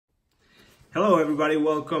Hello everybody,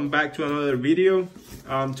 welcome back to another video.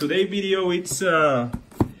 Today video it's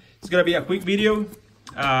gonna be a quick video.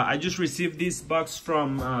 I just received this box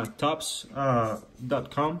from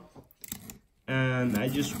Topps.com and I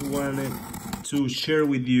just wanted to share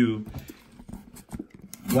with you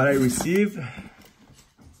what I received.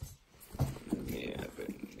 Yeah,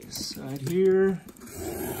 this side here.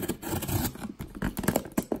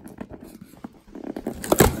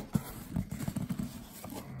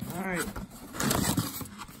 All right.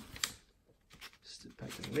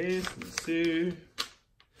 Let's see.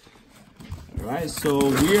 All right, so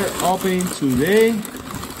we're opening today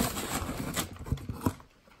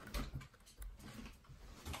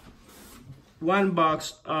one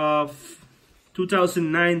box of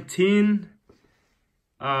 2019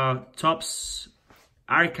 Topps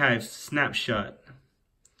Archives Snapshot.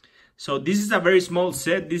 So this is a very small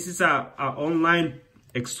set. This is a online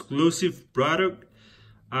exclusive product.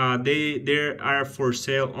 They are for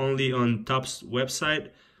sale only on Topps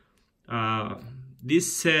website.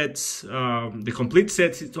 This sets, the complete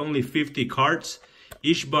set is only 50 cards.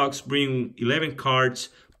 Each box brings 11 cards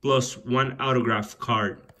plus one autograph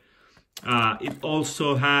card. It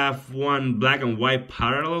also have one black and white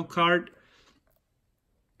parallel card.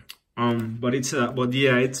 But it's a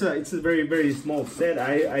very small set.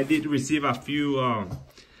 I did receive a few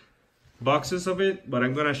boxes of it, but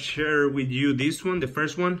I'm gonna share with you this one, the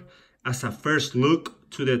first one, as a first look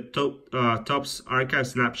to the Topps Archive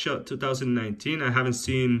Snapshot 2019. I haven't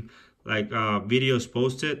seen like videos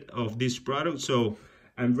posted of this product, so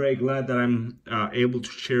I'm very glad that I'm able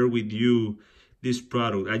to share with you this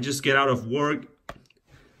product. I just get out of work,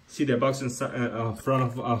 see the box in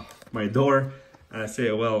front of my door, and I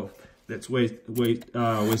say, well, let's waste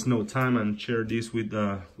no time and share this with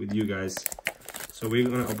you guys. So we're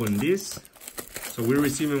gonna open this. So we're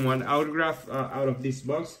receiving one autograph out of this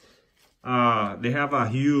box. They have a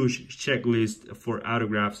huge checklist for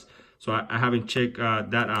autographs. So I haven't checked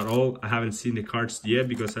that at all. I haven't seen the cards yet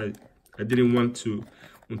because I didn't want to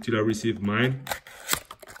until I received mine.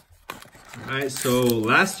 All right, so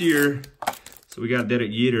last year, so we got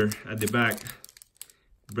Derek Jeter at the back,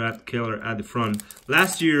 Brad Keller at the front.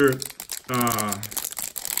 Last year,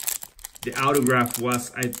 the autograph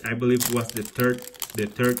was, I believe, was the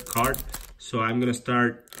third card. So I'm gonna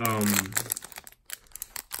start.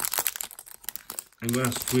 I'm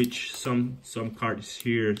gonna switch some cards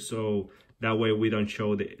here, so that way we don't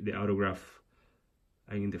show the autograph.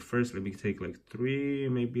 In the first, let me take like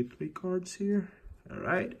maybe three cards here. All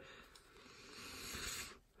right.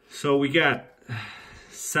 So we got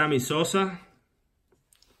Sammy Sosa.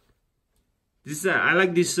 This I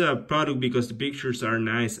like this product because the pictures are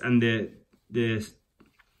nice, and the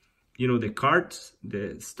cards,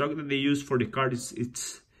 the stock that they use for the cards,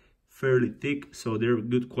 it's fairly thick, so they're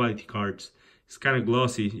good quality cards. It's kind of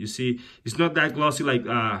glossy. You see, it's not that glossy like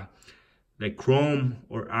Chrome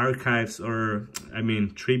or Archives or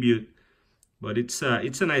Tribute, but it's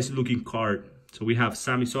a nice looking card. So we have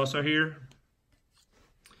Sammy Sosa here,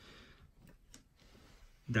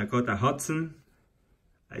 Dakota Hudson.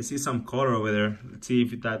 I see some color over there. Let's see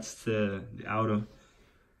if that's the auto.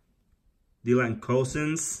 Dylan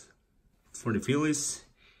Cousins for the Phillies.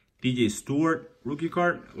 DJ Stewart, rookie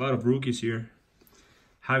card. A lot of rookies here.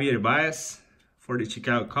 Javier Baez for the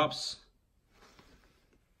Chicago Cubs.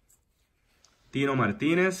 Tino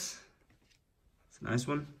Martinez. It's a nice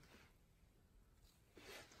one.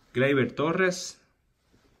 Gleyber Torres.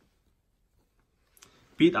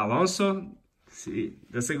 Pete Alonso. See,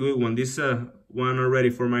 that's a good one. This one already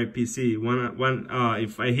for my PC.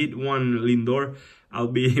 If I hit one Lindor, I'll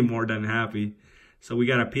be more than happy. So we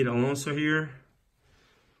got a Pete Alonso here.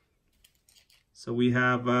 So we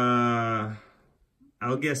have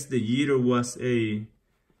I'll guess the year was like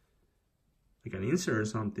an insert or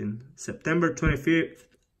something. September 25th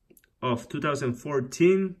of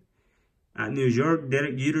 2014 at New York,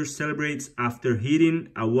 Derek Jeter celebrates after hitting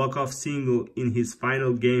a walk-off single in his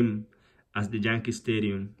final game at the Yankee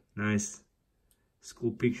Stadium. Nice. It's a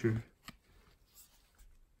cool picture.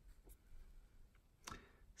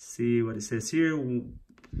 See what it says here.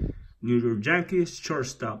 New York Yankees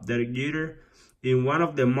shortstop Derek Jeter, in one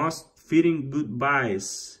of the most fitting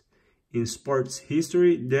goodbyes in sports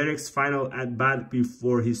history, Derek's final at-bat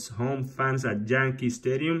before his home fans at Yankee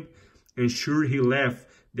Stadium ensured he left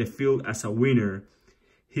the field as a winner.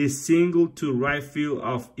 His single to right field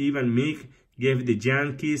of Ivan Meek gave the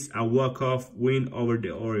Yankees a walk-off win over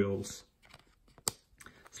the Orioles.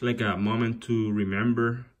 It's like a moment to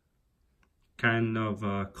remember kind of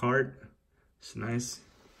card. It's nice.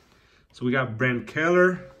 So we got Brent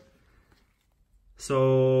Keller,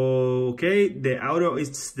 So okay, the auto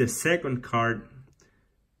is the second card.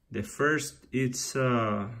 The first it's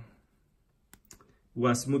was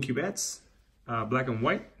Mookie Betts, black and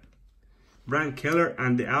white, Brian Keller,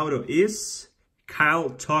 and the auto is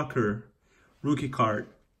Kyle Tucker, rookie card,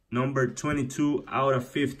 number 22 out of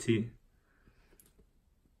 50.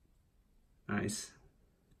 Nice.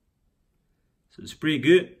 So it's pretty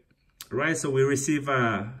good, right? So we receive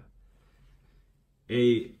a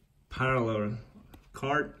parallel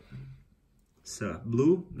card. It's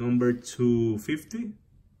blue, number 250.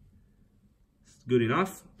 It's good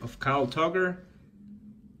enough, of Kyle Tucker.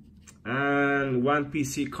 And one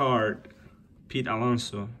PC card, Pete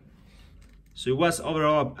Alonso. So it was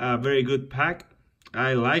overall a very good pack.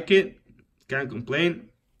 I like it, can't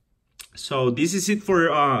complain. So this is it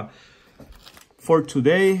for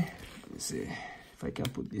today. Let's see if I can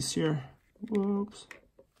put this here. Whoops.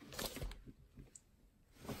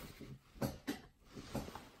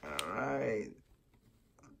 All right,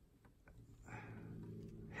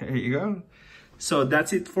 there you go. So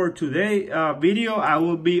that's it for today video. I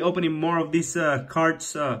will be opening more of these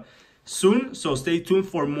cards soon, so stay tuned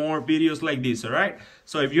for more videos like this. All right,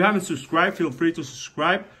 so if you haven't subscribed, feel free to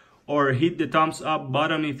subscribe or hit the thumbs up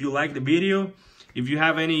button if you like the video. If you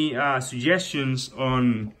have any suggestions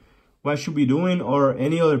on what I should be doing or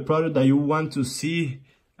any other product that you want to see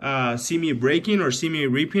me breaking or see me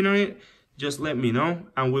ripping on it, just let me know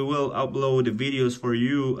and we will upload the videos for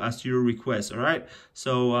you as your request. All right,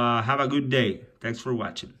 so have a good day. Thanks for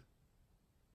watching.